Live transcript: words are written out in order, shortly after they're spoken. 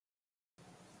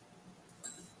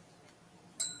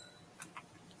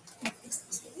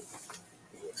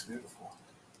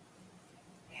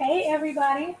Hey,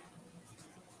 everybody.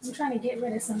 I'm trying to get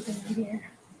rid of something in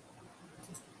here.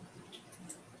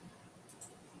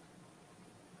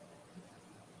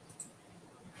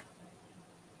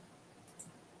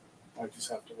 I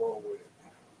just have to roll with it.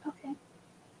 Okay.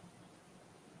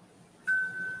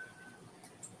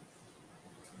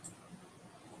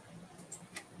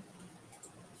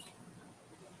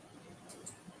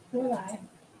 We're live.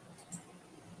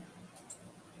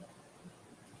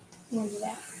 You want to do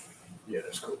that? Yeah,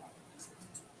 that's cool.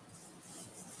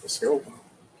 Let's go.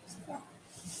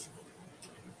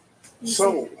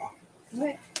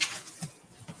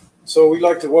 So we'd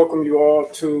like to welcome you all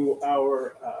to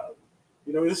our,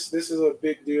 this is a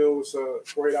big deal. It's a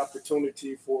great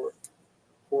opportunity for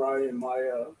I and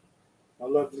my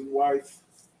lovely wife.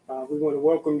 We want to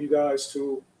welcome you guys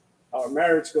to our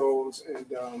marriage goals, and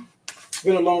it's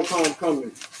been a long time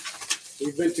coming.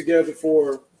 We've been together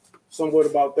for somewhat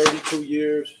about 32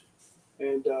 years,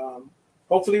 and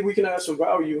hopefully we can add some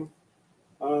value.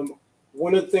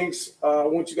 One of the things I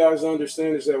want you guys to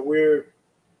understand is that we're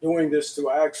doing this to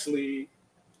actually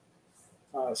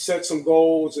set some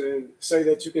goals and say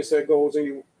that you can set goals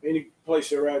any place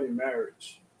you're at in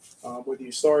marriage. Whether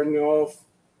you're starting off,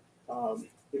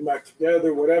 getting back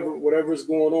together, whatever is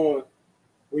going on,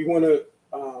 we want to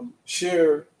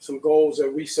share some goals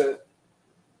that we set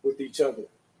with each other,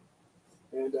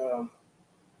 and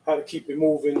how to keep it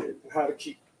moving, and how to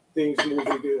keep things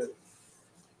moving good.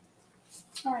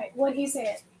 All right, what he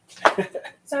said.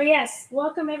 So yes,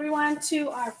 welcome everyone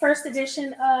to our first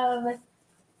edition of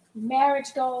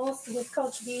Marriage Goals with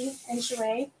Coach B and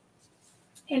Sheree.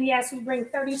 And yes, we bring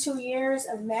 32 years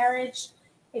of marriage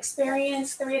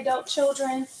experience, 3 adult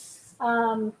children,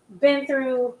 been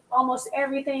through almost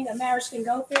everything a marriage can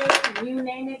go through. You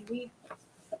name it, we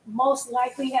most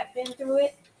likely have been through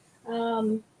it.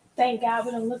 Thank God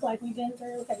we don't look like we've been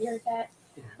through. Have you heard that?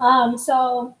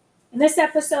 So in this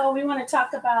episode, we want to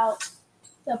talk about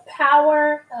the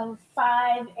power of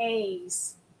 5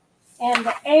 A's. And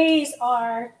the A's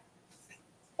are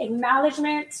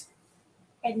acknowledgement,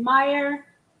 admire,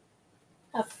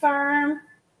 affirm,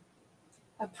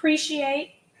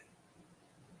 appreciate,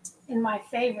 and my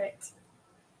favorite,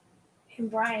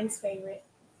 and Brian's favorite,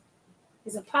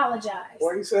 is apologize.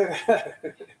 Why you say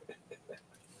that?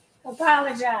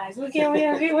 Apologize. We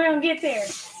don't get there.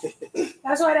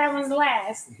 That's why that one's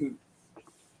last.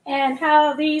 And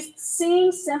how these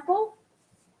seem simple,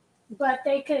 but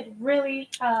they could really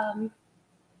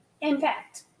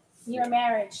impact your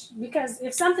marriage. Because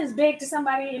if something's big to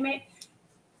somebody,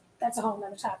 that's a whole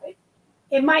nother topic.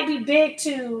 It might be big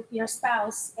to your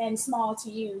spouse and small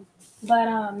to you.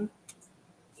 But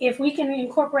if we can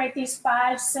incorporate these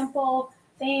 5 simple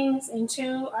things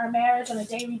into our marriage on a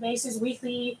daily basis,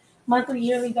 weekly, monthly,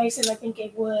 yearly basis, I think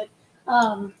it would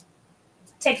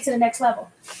take it to the next level.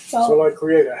 So like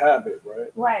create a habit,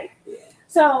 right? Right. Yeah.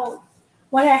 So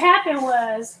what had happened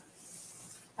was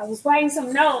I was writing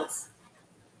some notes,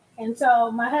 and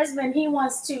so my husband, he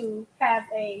wants to have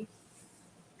a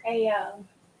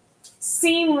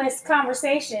seamless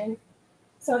conversation,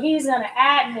 so he's gonna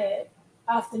ad-lib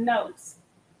off the notes.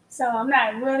 So I'm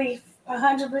not really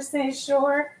 100%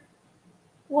 sure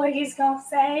what he's gonna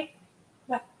say,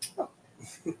 but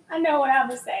I know what I'm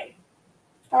gonna say.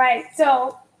 All right,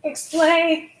 so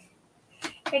explain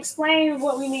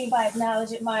what we mean by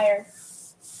acknowledge, admire,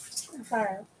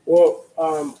 affirm. Well,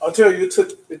 I'll tell you,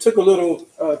 it took a little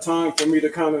time for me to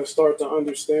kind of start to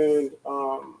understand.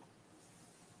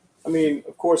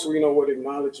 Of course, we know what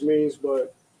acknowledge means,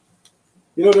 but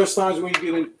there's times when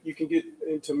you can get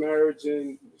into marriage,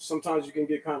 and sometimes you can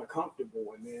get kind of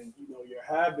comfortable, and then your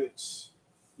habits,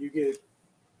 you get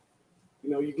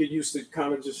used to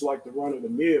kind of just like the run of the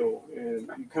mill, and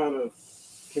you kind of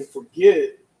can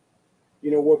forget,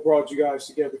 what brought you guys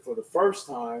together for the first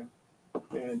time,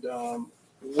 and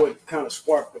what kind of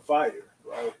sparked the fire,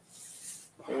 right?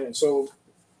 And so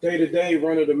day to day,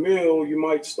 run of the mill, you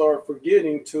might start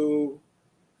forgetting to,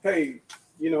 hey,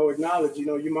 acknowledge.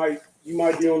 You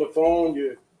might be on the phone,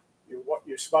 your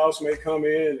spouse may come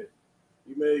in, and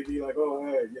you may be like, oh,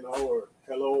 hey, or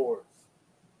hello, or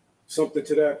something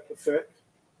to that effect.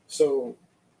 So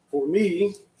for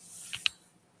me,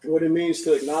 what it means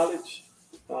to acknowledge,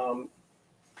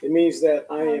 it means that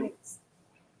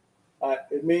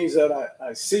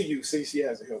I see you. See, she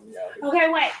has to help me out here. Okay,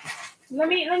 wait. Let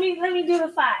me do the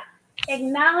 5.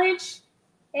 Acknowledge,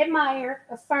 admire,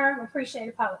 affirm, appreciate,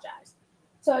 apologize.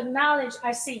 So acknowledge,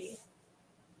 I see you.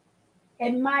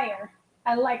 Admire,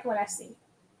 I like what I see.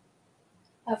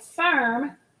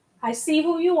 Affirm, I see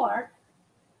who you are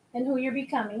and who you're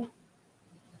becoming.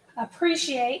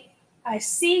 Appreciate, I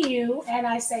see you and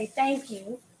I say thank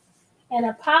you. and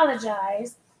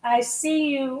apologize. I see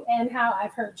you and how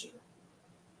I've hurt you.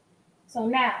 So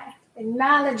now,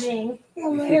 acknowledging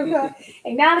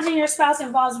your spouse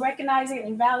involves recognizing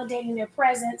and validating their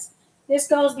presence. This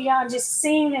goes beyond just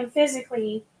seeing them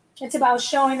physically. It's about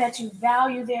showing that you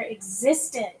value their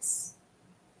existence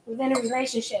within a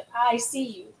relationship. I see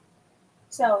you.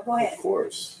 So go ahead. Of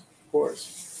course.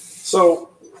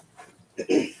 So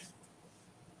the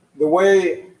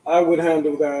way I would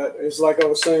handle that is like I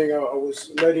was saying, I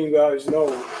was letting you guys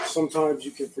know sometimes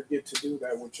you can forget to do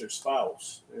that with your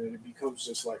spouse and it becomes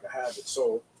just like a habit.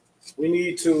 So we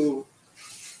need to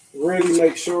really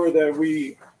make sure that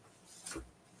we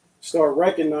start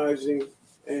recognizing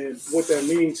and what that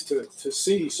means to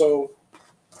see. So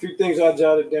a few things I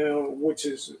jotted down, which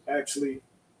is actually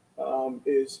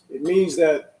is it means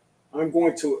that I'm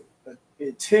going to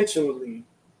intentionally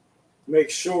make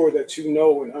sure that you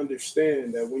know and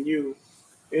understand that when you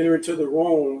enter into the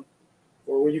room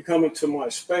or when you come into my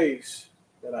space,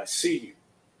 that I see you,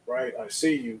 right? I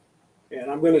see you.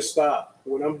 And I'm going to stop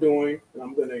what I'm doing and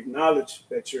I'm going to acknowledge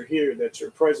that you're here, that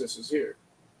your presence is here,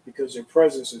 because your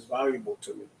presence is valuable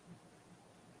to me.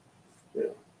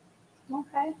 Yeah.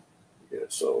 Okay. Yeah.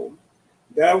 So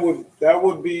that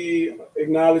would be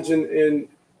acknowledging,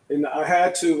 and I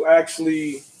had to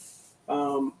actually,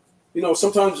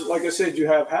 sometimes, like I said, you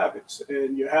have habits,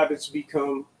 and your habits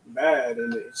become bad,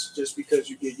 and it's just because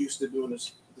you get used to doing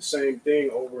the same thing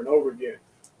over and over again.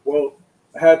 Well,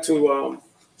 I had to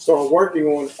start working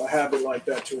on a habit like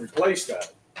that to replace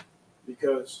that,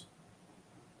 because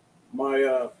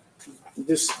my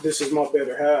this is my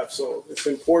better half, so it's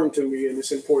important to me, and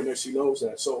it's important that she knows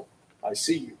that. So I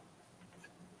see you.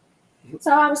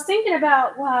 So I was thinking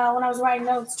about when I was writing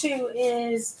notes too,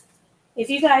 is if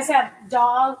you guys have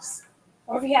dogs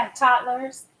or if you have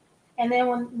toddlers, and then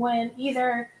when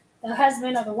either the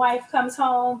husband or the wife comes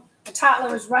home, the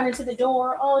toddler is running to the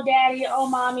door, oh daddy, oh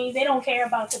mommy, they don't care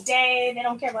about the day, they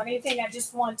don't care about anything, I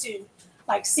just want to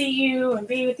like see you and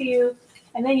be with you.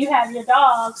 And then you have your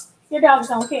dogs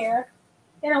don't care.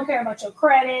 They don't care about your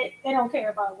credit, they don't care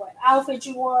about what outfit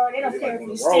you wore, they don't care if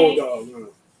you stink.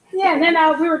 Yeah, and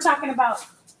then we were talking about,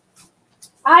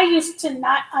 I used to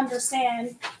not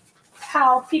understand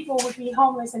how people would be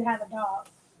homeless and have a dog.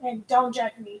 And don't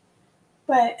judge me.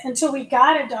 But until we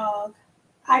got a dog,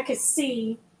 I could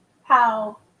see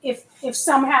how if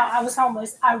somehow I was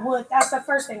homeless, that's the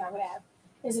first thing I would have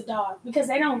is a dog. Because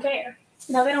they don't care.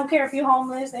 They don't care if you're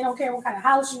homeless. They don't care what kind of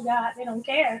house you got. They don't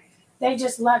care. They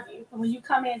just love you. And when you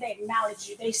come in, they acknowledge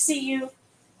you. They see you.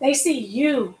 They see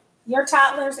you. Your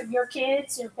toddlers, your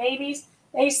kids, your babies,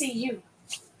 they see you.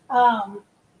 And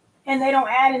they don't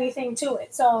add anything to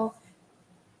it. So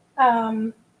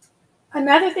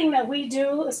another thing that we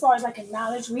do as far as like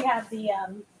acknowledge, we have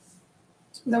the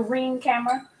Ring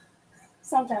camera.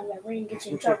 Sometimes that Ring gets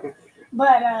you in trouble.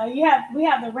 But we have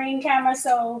the Ring camera,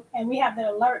 and we have the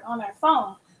alert on our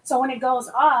phone. So when it goes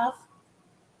off,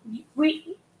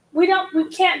 we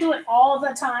can't do it all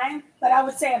the time, but I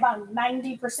would say about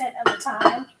 90% of the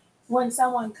time when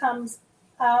someone comes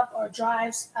up or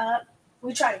drives up,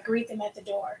 we try to greet them at the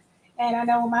door. And I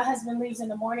know when my husband leaves in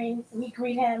the morning, we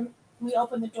greet him, we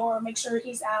open the door, make sure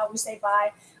he's out, we say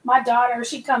bye. My daughter,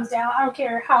 she comes down, I don't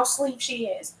care how asleep she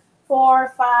is,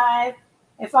 4, 5.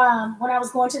 If when I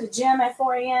was going to the gym at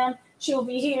 4 a.m., she will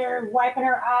be here wiping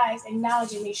her eyes,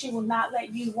 acknowledging me. She will not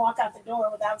let you walk out the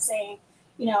door without saying,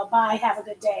 bye, have a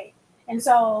good day. And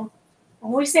so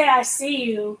when we say I see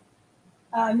you,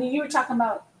 you were talking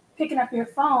about picking up your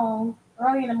phone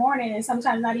early in the morning and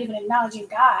sometimes not even acknowledging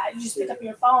God. You just pick up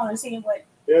your phone and seeing what.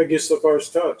 Yeah, it gets the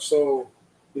first touch. So,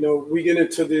 we get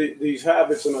into these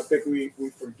habits, and I think we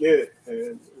forget,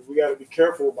 and we got to be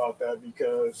careful about that,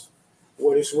 because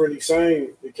what it's really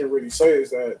saying, it can really say is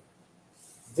that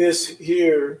this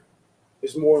here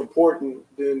is more important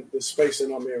than the space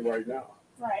that I'm in right now.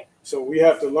 Right. So we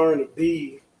have to learn to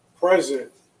be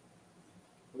present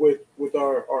with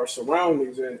our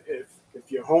surroundings, and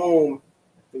if your home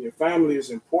and your family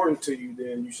is important to you,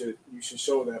 then you should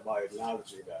show that by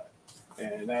acknowledging that,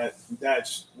 and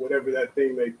that's whatever that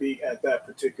thing may be at that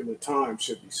particular time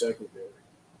should be secondary.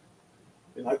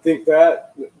 And I think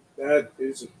that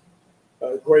is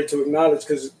great to acknowledge,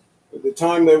 because the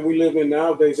time that we live in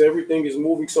nowadays, everything is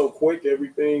moving so quick,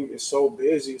 everything is so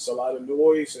busy, it's a lot of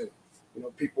noise, and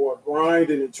people are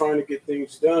grinding and trying to get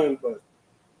things done, but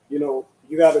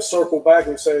you got to circle back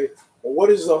and say, well, what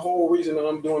is the whole reason that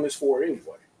I'm doing this for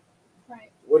anyway? Right.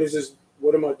 What is this?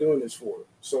 What am I doing this for?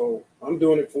 So I'm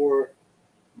doing it for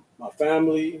my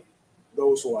family,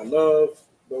 those who I love,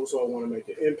 those who I want to make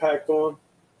an impact on.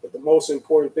 But the most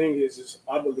important thing is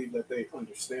I believe that they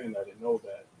understand that and know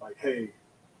that, like, hey,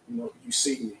 you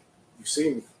see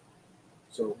me.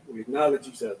 So we acknowledge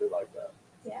each other like that.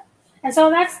 Yeah. And so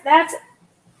that's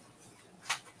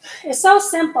it's so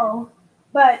simple,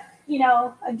 but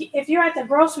if you're at the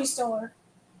grocery store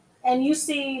and you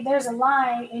see there's a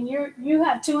line and you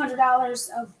have $200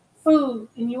 of food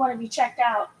and you want to be checked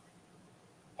out,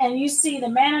 and you see the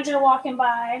manager walking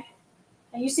by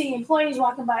and you see employees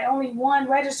walking by, only one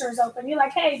register is open. You're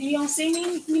like, hey, you don't see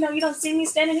me? You don't see me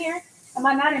standing here? Am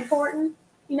I not important?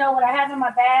 What I have in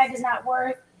my bag is not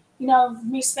worth,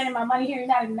 me spending my money here. You're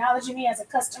not acknowledging me as a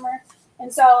customer.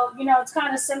 And so, it's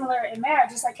kind of similar in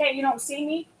marriage. It's like, hey, you don't see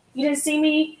me? You didn't see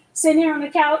me sitting here on the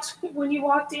couch when you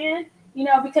walked in,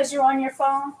 because you're on your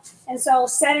phone. And so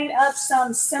setting up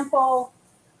some simple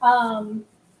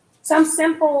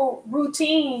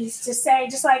routines to say,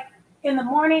 just like in the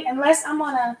morning, unless I'm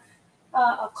on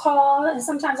a call, and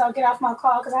sometimes I'll get off my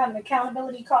call because I have an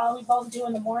accountability call we both do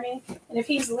in the morning. And if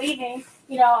he's leaving,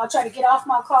 I'll try to get off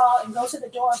my call and go to the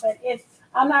door. But if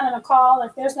I'm not on a call,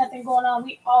 if there's nothing going on,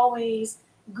 we always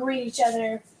greet each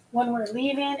other when we're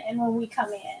leaving and when we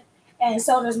come in. And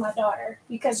so does my daughter,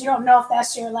 because you don't know if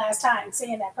that's your last time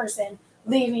seeing that person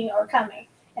leaving or coming.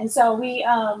 And so we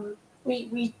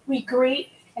greet.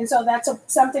 And so that's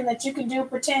something that you can do.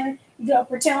 Pretend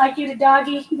like you the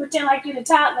doggy, pretend like you the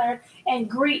toddler, and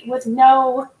greet with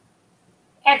no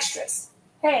extras.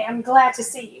 Hey, I'm glad to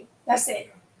see you. That's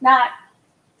it. Not,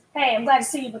 hey, I'm glad to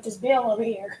see you, but this bill over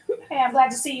here. Hey, I'm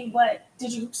glad to see you, but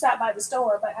did you stop by the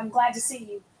store? But I'm glad to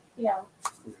see you,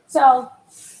 So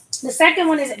the second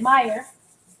one is admire.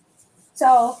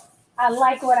 So I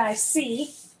like what I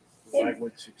see. I like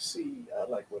what you see. I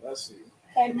like what I see.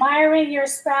 Admiring your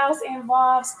spouse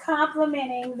involves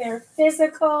complimenting their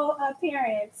physical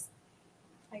appearance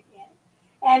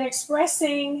and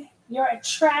expressing your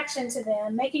attraction to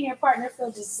them, making your partner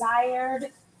feel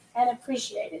desired and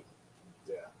appreciated.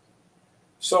 Yeah.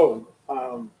 So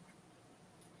I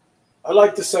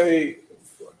like to say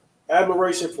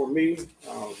admiration for me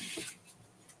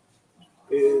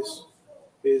is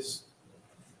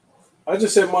I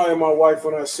just admire my wife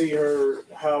when I see her,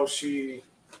 how she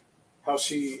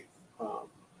does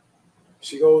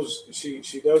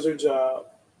her job.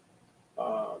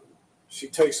 She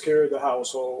takes care of the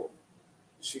household.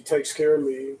 She takes care of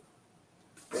me.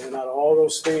 And out of all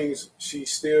those things, she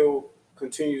still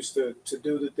continues to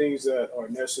do the things that are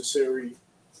necessary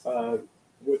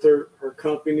with her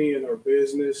company and her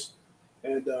business.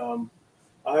 And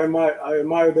I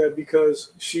admire that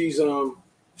because she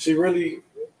really,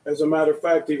 as a matter of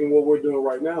fact, even what we're doing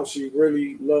right now, she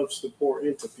really loves to pour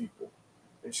into people.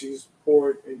 And she's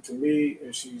poured into me,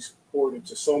 and she's poured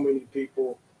into so many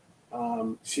people.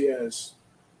 She has,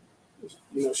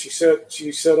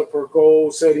 she set up her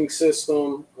goal setting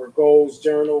system, her goals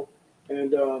journal,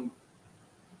 and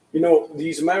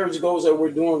these marriage goals that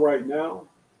we're doing right now,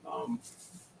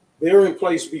 they're in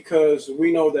place because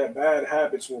we know that bad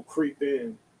habits will creep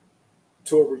in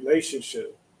to a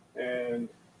relationship, and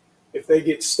if they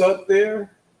get stuck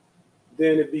there,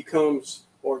 then it becomes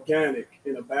organic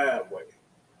in a bad way.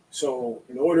 So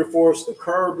in order for us to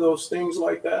curb those things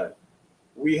like that,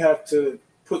 we have to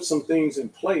put some things in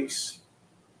place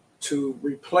to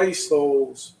replace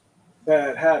those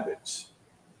bad habits.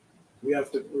 We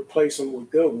have to replace them with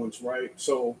good ones, right?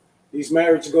 So these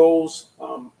marriage goals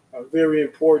are very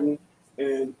important.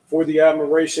 And for the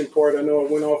admiration part, I know I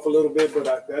went off a little bit, but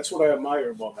that's what I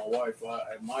admire about my wife.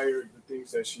 I admire the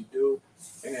things that she do,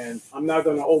 and I'm not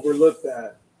going to overlook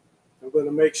that. I'm going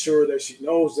to make sure that she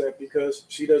knows that, because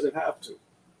she doesn't have to.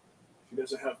 She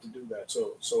doesn't have to do that.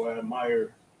 So I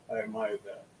admire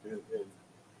that. And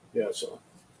yeah, so.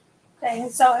 Okay,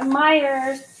 and so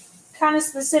admire, kind of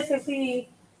specifically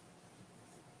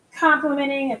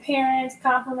complimenting appearance,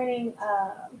 complimenting,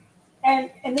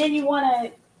 and then you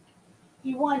want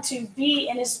to be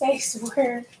in a space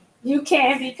where you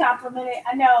can be complimented.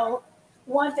 I know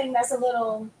one thing that's a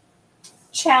little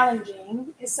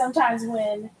challenging is sometimes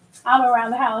when I'm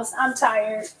around the house, I'm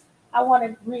tired, I want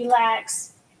to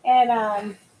relax,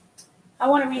 and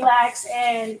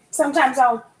sometimes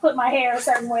I'll put my hair a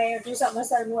certain way or do something a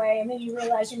certain way, and then you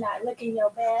realize you're not looking your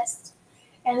best.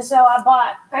 And so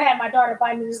I had my daughter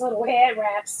buy me these little head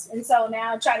wraps, and so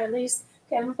now I try to at least,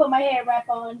 okay, let me put my head wrap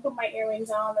on, put my earrings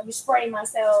on, let me spray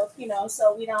myself,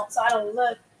 so I don't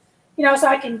look, so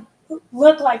I can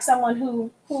look like someone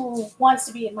who wants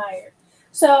to be admired.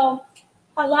 So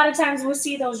a lot of times we'll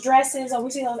see those dresses or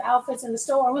we see those outfits in the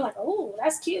store, and we're like, oh,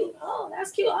 that's cute. Oh,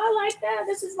 that's cute. I like that.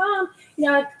 This is mom.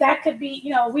 That could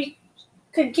be, we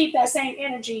could keep that same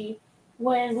energy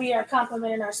when we are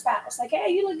complimenting our spouse. Like,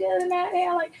 hey, you look good in that. Hey,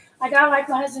 I like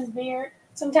my husband's beard.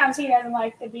 Sometimes he doesn't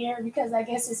like the beard because I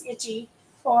guess it's itchy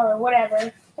or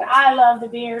whatever. But I love the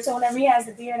beard. So whenever he has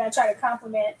the beard, I try to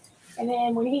compliment. And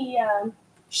then when he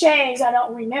shaves, I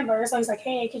don't remember. So he's like,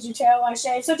 hey, could you tell I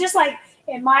shaved? So just like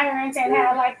admiring, saying, hey,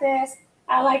 I like this.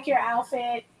 I like your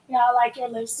outfit. I like your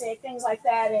lipstick, things like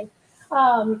that. And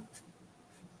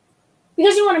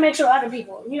because you want to make sure other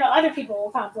people will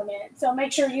compliment. So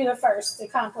make sure you're the first to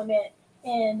compliment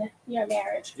in your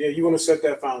marriage. Yeah, you want to set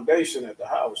that foundation at the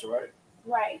house, right?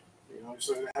 Right.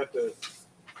 So you have to.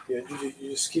 Yeah,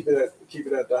 you just keep it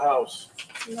at the house.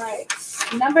 Right.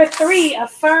 Number 3,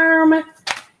 affirming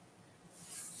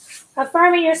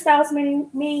your spouse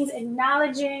means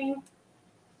acknowledging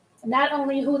not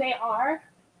only who they are,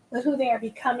 but who they are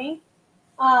becoming.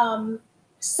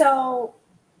 So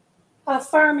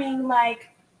affirming, like,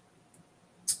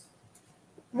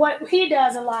 what he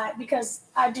does a lot, because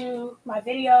I do my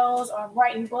videos, or I'm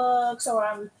writing books, or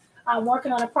I'm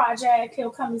working on a project.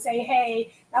 He'll come and say,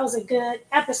 hey, that was a good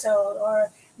episode,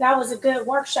 or that was a good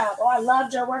workshop. Oh, I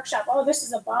loved your workshop. Oh, this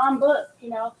is a bomb book,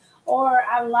 or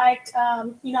I liked,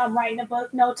 I'm writing a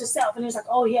book, Note to Self. And he's like,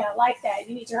 oh yeah, I like that.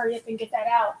 You need to hurry up and get that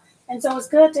out. And so it's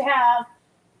good to have,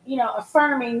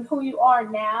 affirming who you are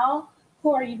now,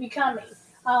 who are you becoming?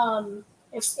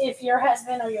 If your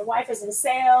husband or your wife is in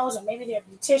sales, or maybe they're a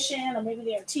beautician, or maybe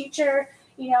they're a teacher,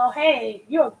 hey,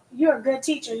 you're a good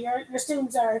teacher. Your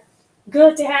students are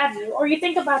good to have you. Or you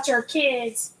think about your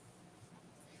kids,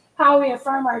 how we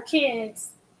affirm our kids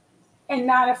and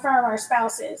not affirm our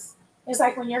spouses. It's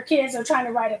like when your kids are trying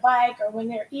to ride a bike, or when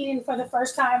they're eating for the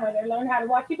first time, or they're learning how to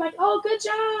walk, you're like, oh, good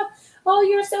job. Oh,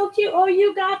 you're so cute. Oh,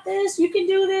 you got this. You can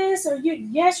do this. Or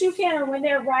yes, you can. Or when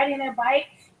they're riding their bike,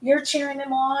 you're cheering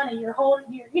them on, and you're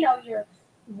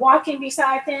walking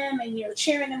beside them, and you're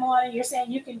cheering them on, and you're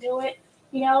saying you can do it.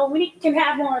 We can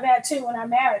have more of that too in our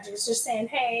marriages. Just saying,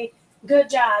 hey, good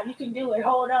job. You can do it.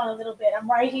 Hold on a little bit. I'm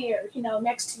right here,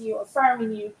 next to you,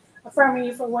 affirming you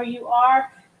for where you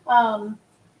are,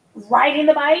 riding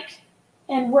the bike,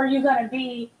 and where you're going to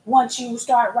be once you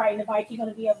start riding the bike. You're going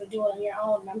to be able to do it on your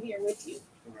own. And I'm here with you.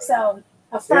 Right. So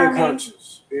affirming.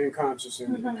 Being conscious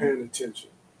and paying attention.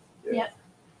 Yeah. Yep.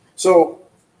 So,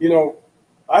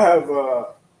 I have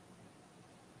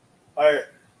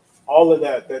all of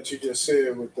that you just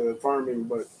said with the affirming,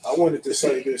 but I wanted to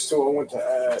say this too. I want to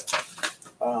add,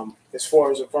 as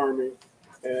far as affirming,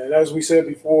 and as we said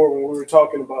before, when we were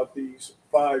talking about these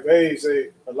 5 A's,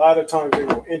 a lot of times they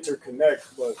will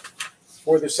interconnect, but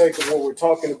for the sake of what we're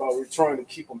talking about, we're trying to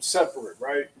keep them separate,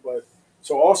 right? But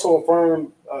so also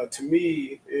affirm to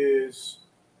me is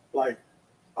like,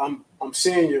 I'm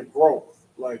seeing your growth.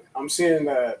 Like, I'm seeing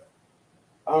that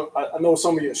I know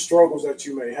some of your struggles that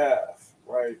you may have,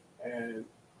 right? And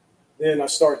then I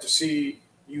start to see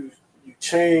you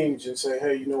change and say,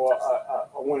 hey,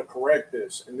 I want to correct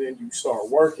this. And then you start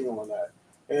working on that.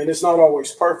 And it's not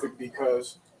always perfect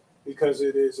because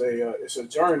it is it's a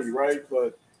journey, right?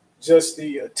 But just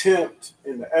the attempt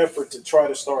and the effort to try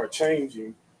to start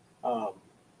changing, I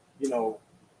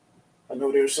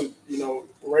know there's some,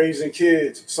 raising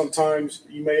kids. Sometimes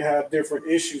you may have different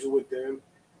issues with them,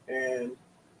 and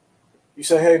you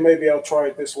say, hey, maybe I'll try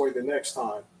it this way the next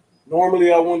time.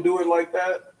 Normally, I wouldn't do it like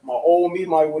that. My old me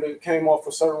might would have came off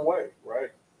a certain way, right?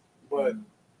 But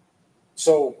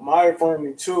so my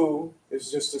affirming too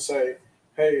is just to say,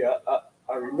 hey,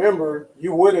 I remember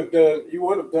you would have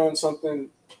done something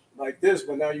like this,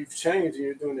 but now you've changed and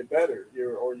you're doing it better.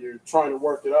 You're trying to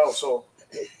work it out. So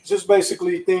just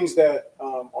basically things that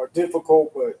are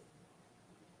difficult, but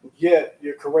yet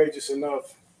you're courageous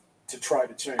enough to try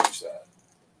to change that.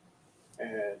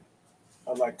 And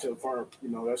I'd like to affirm,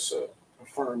 that's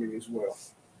affirming as well.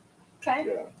 Okay.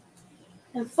 Yeah.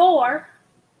 And 4,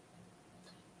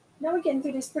 now we're getting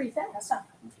through this pretty fast, huh?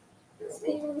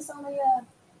 Yeah,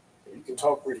 you can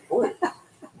talk pretty quick.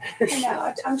 I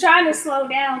know. I'm trying to slow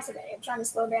down today. I'm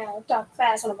talk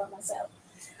fast when I'm by myself.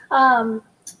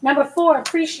 Number 4,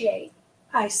 appreciate.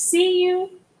 I see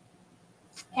you,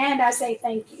 and I say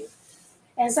thank you.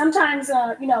 And sometimes,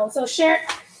 so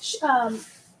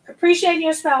appreciating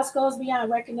your spouse goes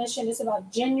beyond recognition. It's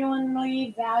about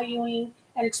genuinely valuing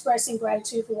and expressing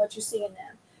gratitude for what you see in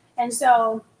them. And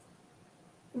so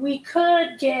we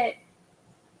could get,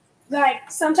 like,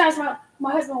 sometimes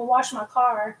my husband will wash my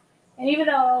car, and even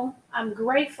though I'm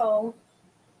grateful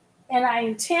and I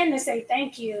intend to say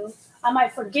thank you, I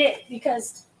might forget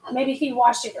because maybe he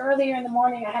washed it earlier in the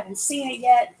morning. I haven't seen it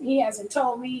yet. He hasn't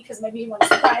told me because maybe he wants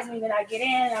to surprise me. Then I get in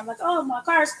and I'm like, oh, my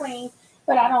car's clean,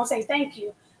 but I don't say thank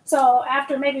you. So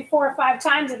after maybe 4 or 5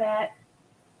 times of that,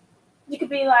 you could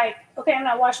be like, okay, I'm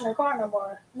not washing her car no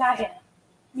more, not him,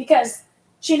 because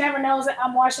she never knows that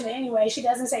I'm washing it anyway. She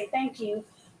doesn't say thank you.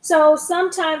 So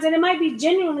sometimes, and it might be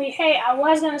genuinely, hey, I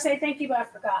was going to say thank you, but I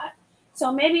forgot.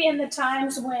 So maybe in the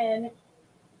times when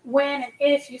and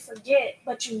if you forget,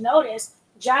 but you notice,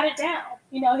 jot it down.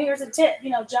 Here's a tip,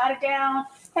 jot it down.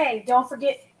 Hey, don't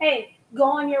forget. Hey, go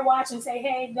on your watch and say,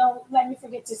 hey, don't let me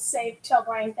forget to tell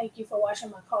Brian, thank you for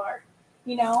washing my car,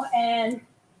 and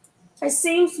it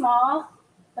seems small,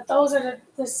 but those are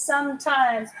the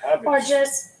sometimes, or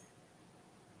just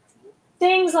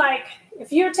things like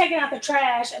if you're taking out the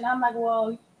trash and I'm like,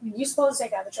 well, you're supposed to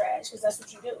take out the trash because that's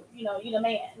what you do. You're the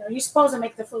man, or you're supposed to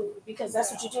make the food because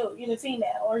that's what you do. You're the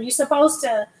female, or you're supposed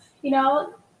to,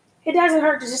 it doesn't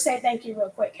hurt to just say thank you real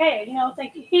quick. Hey,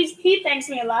 thank you. He thanks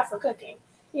me a lot for cooking.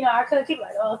 I cook. He's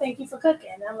like, oh, thank you for cooking.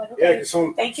 And I'm like, okay,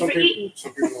 thank you for eating.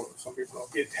 Some people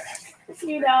don't get that.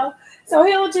 So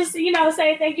he'll just,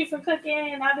 say thank you for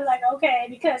cooking, and I'll be like, okay,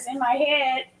 because in my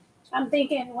head, I'm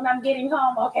thinking when I'm getting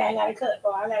home, okay, I gotta cook,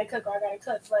 or I gotta cook, or I gotta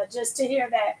cook. But just to hear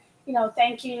that,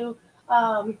 thank you.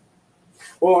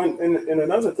 Well, and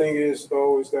another thing is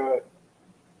that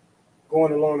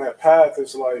going along that path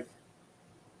is like,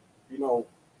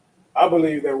 I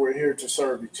believe that we're here to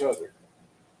serve each other,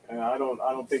 and I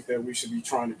don't think that we should be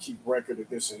trying to keep record of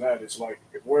this and that. It's like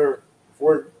if we're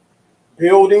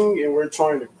building and we're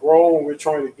trying to grow and we're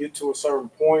trying to get to a certain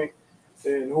point,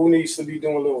 then who needs to be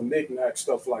doing little knick-knack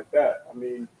stuff like that? I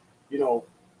mean,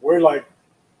 we're like,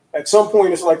 at some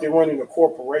point, it's like you're running a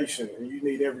corporation and you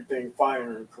need everything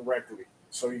firing correctly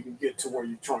so you can get to where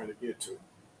you're trying to get to.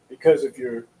 Because if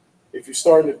you're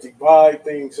starting to divide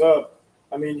things up,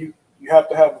 I mean, you have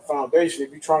to have a foundation. If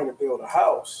you're trying to build a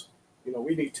house,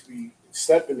 we need to be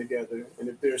stepping together. And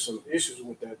if there's some issues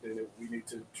with that, then we need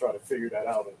to try to figure that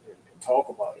out and talk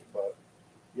about it. But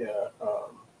yeah,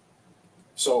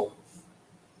 so.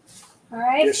 All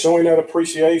right. Yeah, showing that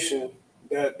appreciation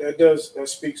that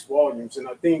speaks volumes, and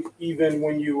I think even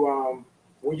when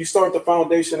you start the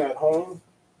foundation at home,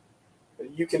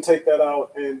 you can take that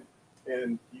out and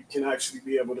you can actually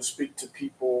be able to speak to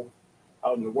people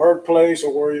out in the workplace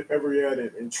or wherever you're at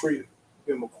and treat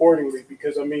them accordingly.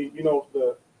 Because I mean,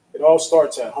 it all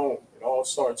starts at home. It all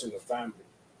starts in the family.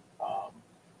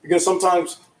 Because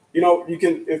sometimes you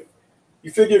can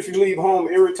if you leave home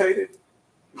irritated,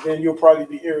 then you'll probably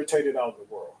be irritated out in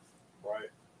the world, right?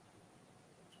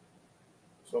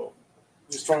 So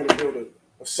just trying to build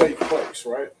a safe place,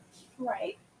 right?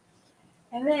 Right.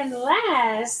 And then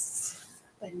last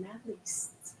but not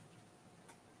least,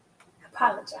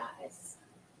 apologize.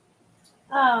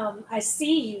 I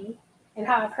see you and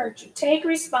how I've hurt you. Take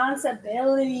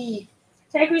responsibility.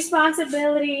 Take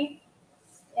responsibility.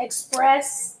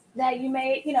 Express that you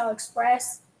made,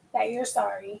 express that you're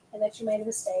sorry and that you made a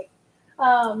mistake.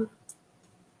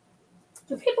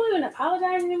 Do people even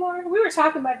apologize anymore? We were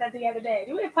talking about that the other day.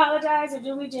 Do we apologize or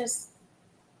do we just?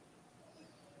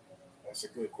 That's a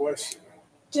good question.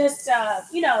 Just, I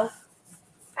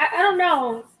don't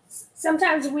know.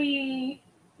 Sometimes we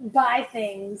buy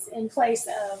things in place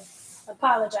of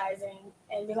apologizing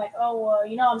and be like, oh, well,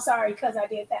 I'm sorry because I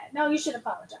did that. No, you should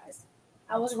apologize.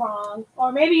 I was wrong.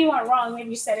 Or maybe you weren't wrong.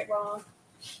 Maybe you said it wrong.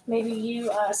 Maybe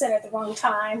you said it at the wrong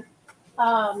time.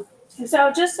 And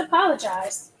so just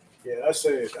apologize. Yeah, that's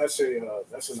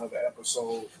another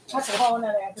episode. That's a whole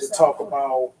nother episode. To talk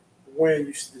about when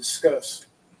you should discuss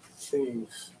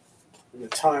things and the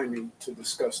timing to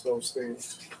discuss those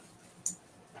things.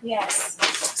 Yes.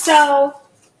 So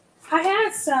I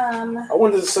had some. I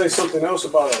wanted to say something else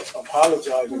about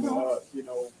apologizing.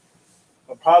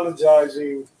 Mm-hmm.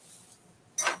 Apologizing.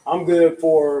 I'm good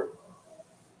for.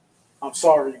 I'm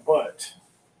sorry, but.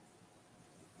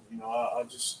 I'll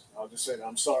just say that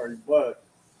I'm sorry, but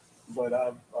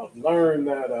I've learned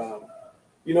that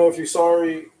if you're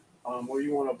sorry or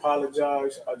you want to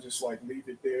apologize, I just leave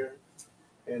it there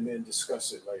and then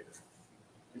discuss it later.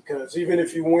 Because even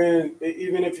if you win,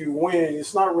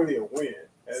 it's not really a win.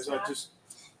 As I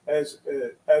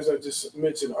just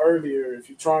mentioned earlier, if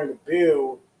you're trying to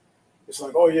build, it's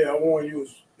like, oh yeah, I won.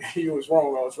 You was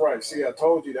wrong. I was right. See, I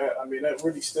told you that. I mean, that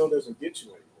really still doesn't get you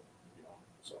anywhere.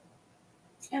 So.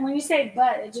 And when you say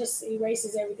but, it just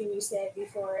erases everything you said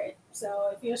before it.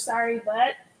 So if you're sorry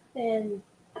but, then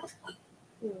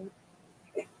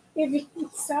if you're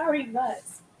sorry but,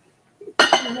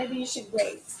 maybe you should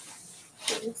wait.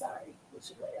 If you're sorry, you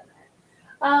should wait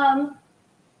on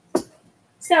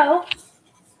that. So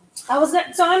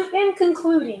I'm in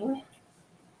concluding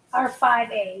our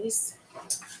 5 A's.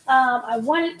 I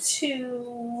wanted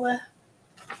to.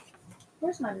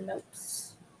 Where's my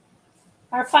notes?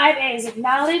 Our 5 A's: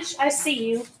 acknowledge, I see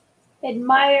you.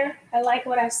 Admire, I like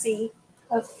what I see.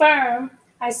 Affirm,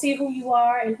 I see who you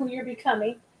are and who you're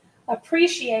becoming.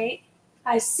 Appreciate,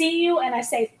 I see you and I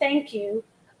say thank you.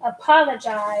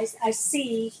 Apologize, I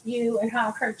see you and how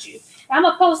I hurt you. And I'm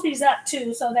gonna post these up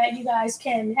too so that you guys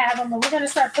can have them. And we're gonna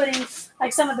start putting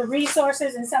like some of the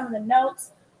resources and some of the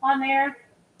notes on there.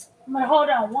 I'm gonna hold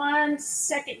on 1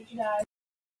 second, you guys.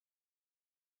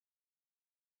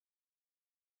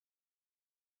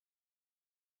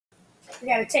 We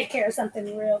gotta take care of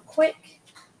something real quick.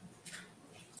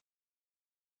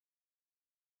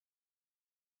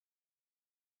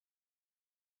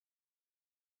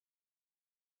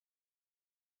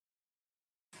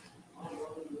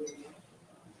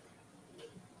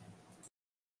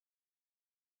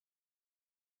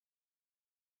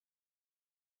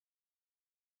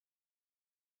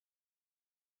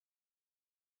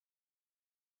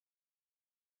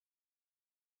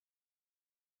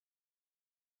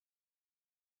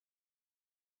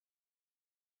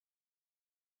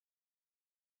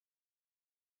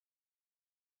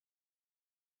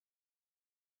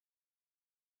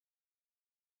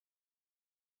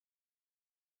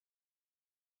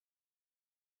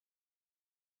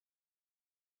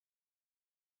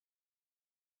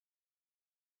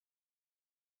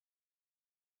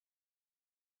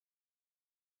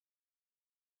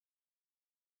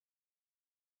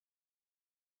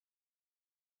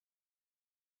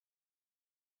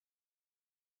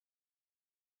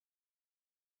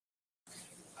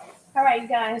 All right, you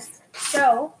guys.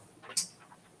 So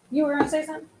you were gonna say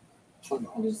something? Oh,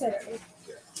 no. You said it.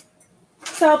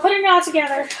 So putting it all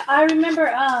together, I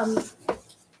remember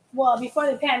well,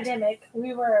 before the pandemic,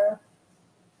 we were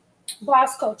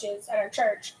boss coaches at our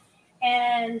church.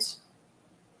 And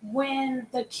when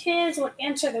the kids would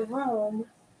enter the room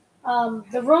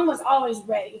was always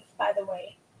ready, by the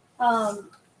way.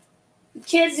 The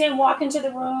kids didn't walk into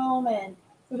the room and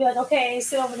we'd be like, okay,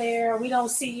 sit over there. We don't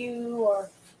see you. Or,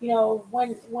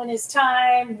 when it's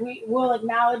time, we'll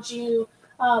acknowledge you.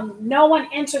 No one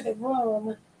entered the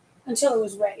room until it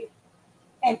was ready.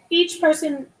 And each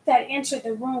person that entered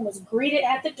the room was greeted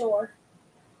at the door.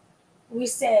 We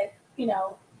said,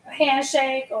 a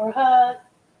handshake or a hug.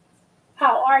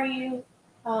 How are you?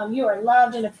 You are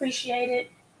loved and appreciated.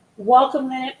 Welcome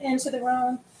them into the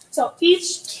room. So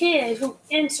each kid who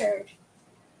entered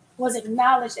was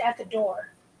acknowledged at the door.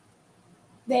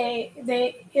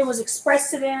 It was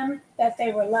expressed to them that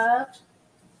they were loved,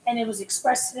 and it was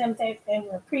expressed to them that they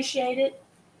were appreciated.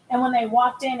 And when they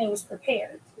walked in, it was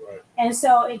prepared. Right. And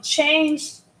so it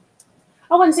changed.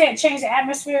 I wouldn't say it changed the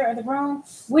atmosphere of the room.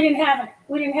 We didn't have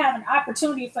an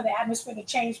opportunity for the atmosphere to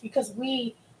change because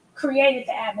we created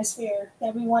the atmosphere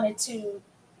that we wanted to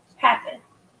happen.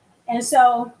 And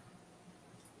so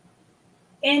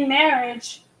in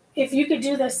marriage, if you could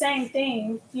do the same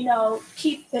thing,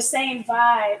 keep the same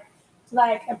vibe,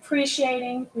 like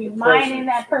appreciating, reminding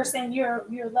that person you're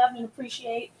loved and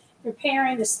appreciate,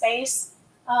 preparing the space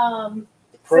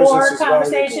for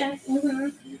conversation.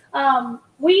 Mm-hmm.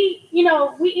 We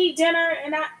eat dinner,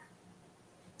 and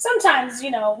sometimes,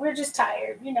 we're just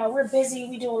tired. We're busy.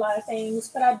 We do a lot of things,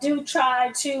 but I do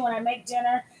try to, when I make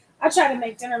dinner, I try to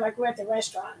make dinner like we're at the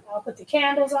restaurant. I'll put the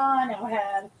candles on. I'll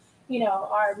have,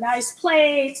 our nice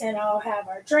plates, and I'll have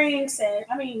our drinks. And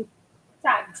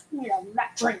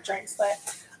not drinks,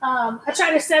 but I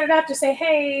try to set it up to say,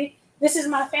 hey, this is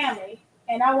my family,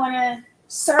 and I want to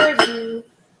serve you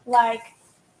like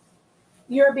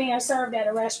you're being served at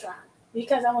a restaurant.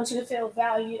 Because I want you to feel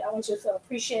valued. I want you to feel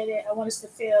appreciated. I want us to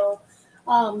feel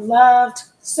loved.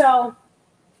 So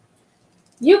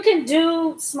you can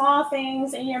do small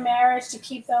things in your marriage to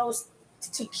keep the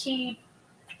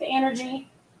energy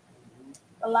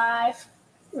alive,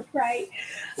 right?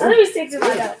 Yeah. Let me stick to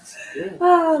my notes. Yeah.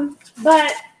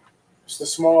 But it's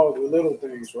the little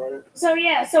things, right?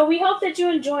 So we hope that you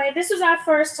enjoy it. This was our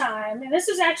first time, and this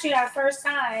was actually our first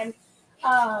time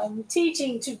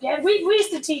teaching together. We used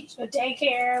to teach a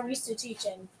daycare. We used to teach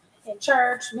in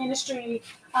church ministry,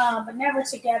 but never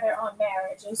together on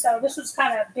marriage. And so this was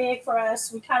kind of big for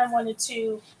us. We kind of wanted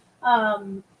to have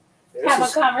a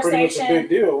conversation. It's a big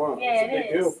deal, huh? Yeah, it's a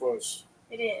big deal for us.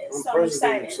 It is. So I'm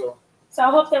excited. So I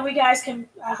hope that we guys can.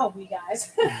 I hope we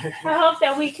guys. I hope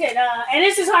that we could. And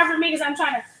this is hard for me because I'm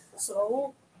trying to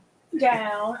slow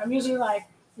down. I'm usually like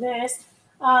this.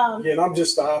 And I'm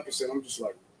just the opposite. I'm just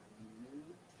like.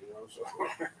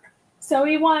 So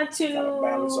we want to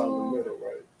balance out the middle,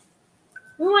 right?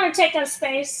 We want to take up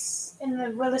space in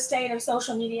the real estate of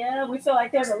social media. We feel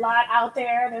like there's a lot out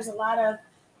there. There's a lot of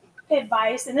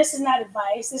advice, and this is not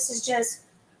advice. This is just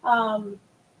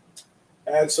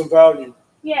add some value.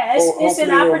 Yeah, it's an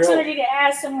opportunity to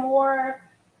add some more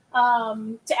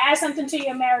to add something to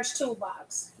your marriage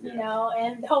toolbox, you know,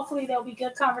 and hopefully there'll be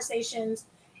good conversations.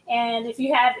 And if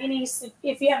you have any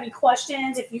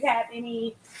questions, if you have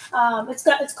any,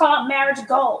 it's called marriage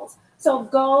goals. So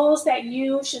goals that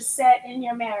you should set in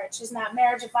your marriage. It's not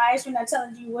marriage advice. We're not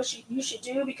telling you what you should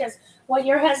do, because what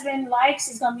your husband likes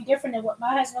is going to be different than what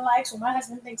my husband likes. What my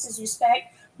husband thinks is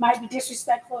respect might be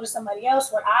disrespectful to somebody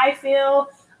else. What I feel,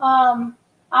 I'm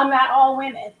not all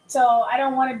women, so I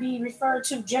don't want to be referred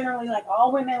to generally like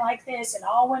all women like this and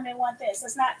all women want this.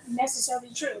 That's not necessarily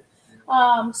true.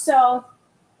 So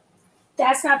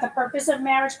that's not the purpose of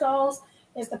marriage goals.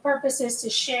 The purpose is to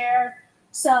share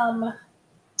some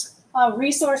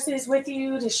resources with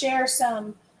you, to share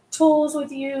some tools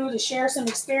with you, to share some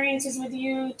experiences with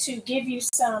you, to give you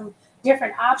some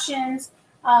different options.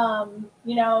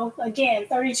 You know, again,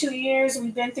 32 years,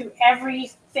 we've been through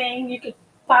everything you could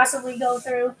possibly go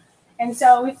through. And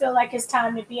so we feel like it's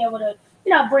time to be able to,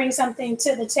 you know, bring something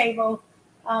to the table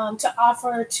to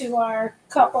offer to our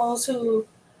couples who,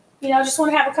 you know, just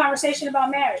want to have a conversation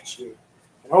about marriage.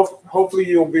 And hopefully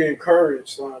you'll be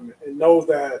encouraged and know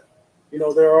that, you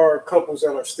know, there are couples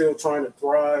that are still trying to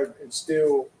thrive and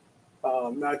still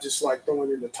not just like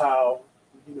throwing in the towel.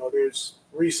 You know, there's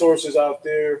resources out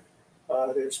there.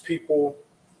 There's people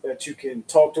that you can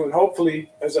talk to. And hopefully,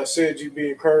 as I said, you be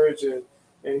encouraged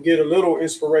and get a little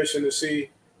inspiration to see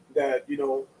that, you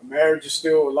know, marriage is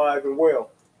still alive and well.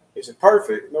 Is it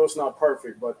perfect? No, it's not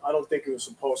perfect, but I don't think it was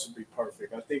supposed to be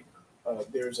perfect. I think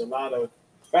there's a lot of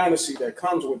fantasy that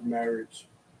comes with marriage.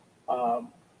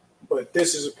 But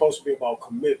this is supposed to be about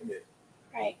commitment.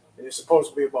 Right. And it's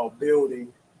supposed to be about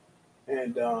building.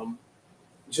 And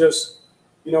just,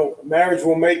 you know, marriage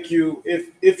will make you,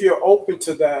 if you're open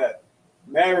to that,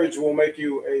 marriage will make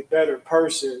you a better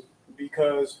person,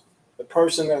 because the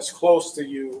person that's close to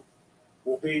you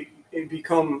will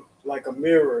become like a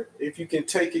mirror. If you can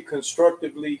take it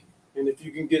constructively, and if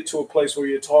you can get to a place where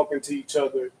you're talking to each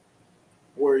other,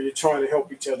 where you're trying to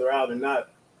help each other out and not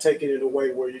taking it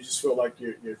away where you just feel like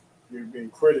you're being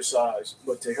criticized,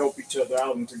 but to help each other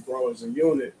out and to grow as a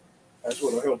unit, that's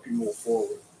what will help you move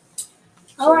forward.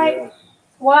 All right. Yeah.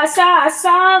 Well, I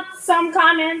saw some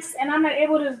comments, and I'm not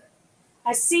able to.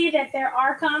 I see that there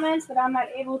are comments, but I'm not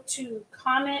able to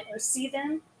comment or see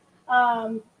them.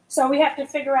 So we have to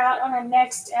figure out on our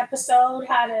next episode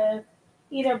how to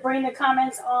either bring the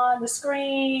comments on the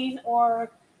screen, or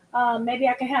maybe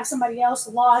I can have somebody else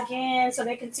log in so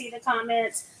they can see the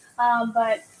comments.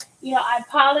 But, you know, I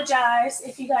apologize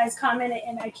if you guys commented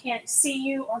and I can't see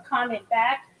you or comment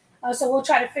back. So we'll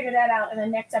try to figure that out in the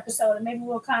next episode, and maybe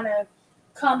we'll kind of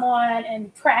come on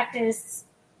and practice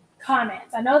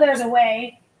comments. I know there's a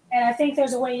way, and I think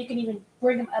there's a way you can even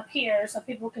bring them up here so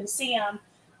people can see them.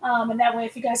 And that way,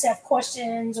 if you guys have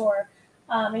questions or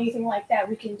anything like that,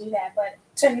 we can do that. But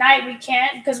tonight we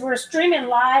can't, because we're streaming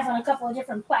live on a couple of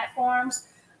different platforms.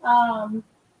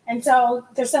 And so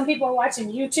there's some people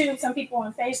watching YouTube, some people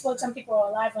on Facebook, some people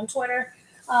are live on Twitter.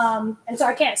 And so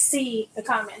I can't see the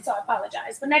comments, so I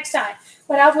apologize. But next time.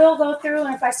 But I will go through,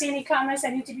 and if I see any comments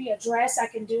that need to be addressed, I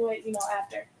can do it, you know,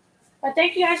 after. But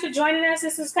thank you guys for joining us.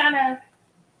 This is kind of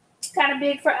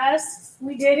big for us.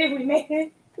 We did it. We made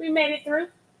it. We made it through.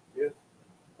 Yeah.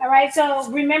 All right. So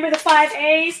remember the 5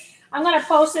 A's. I'm going to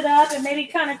post it up and maybe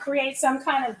kind of create some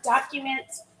kind of document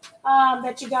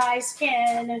that you guys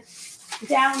can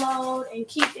download and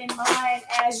keep in mind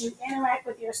as you interact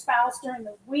with your spouse during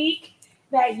the week,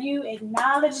 that you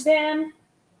acknowledge them,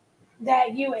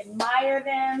 that you admire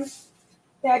them,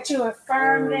 that you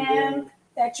affirm them,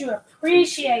 that you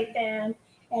appreciate them,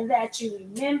 and that you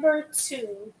remember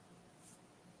to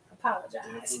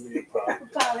apologize.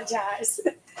 Apologize.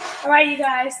 All right, you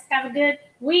guys, have a good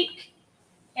week,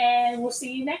 and we'll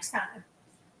see you next time.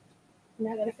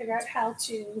 Now I got to figure out how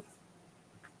to.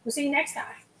 We'll see you next time.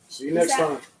 See you next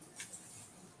time.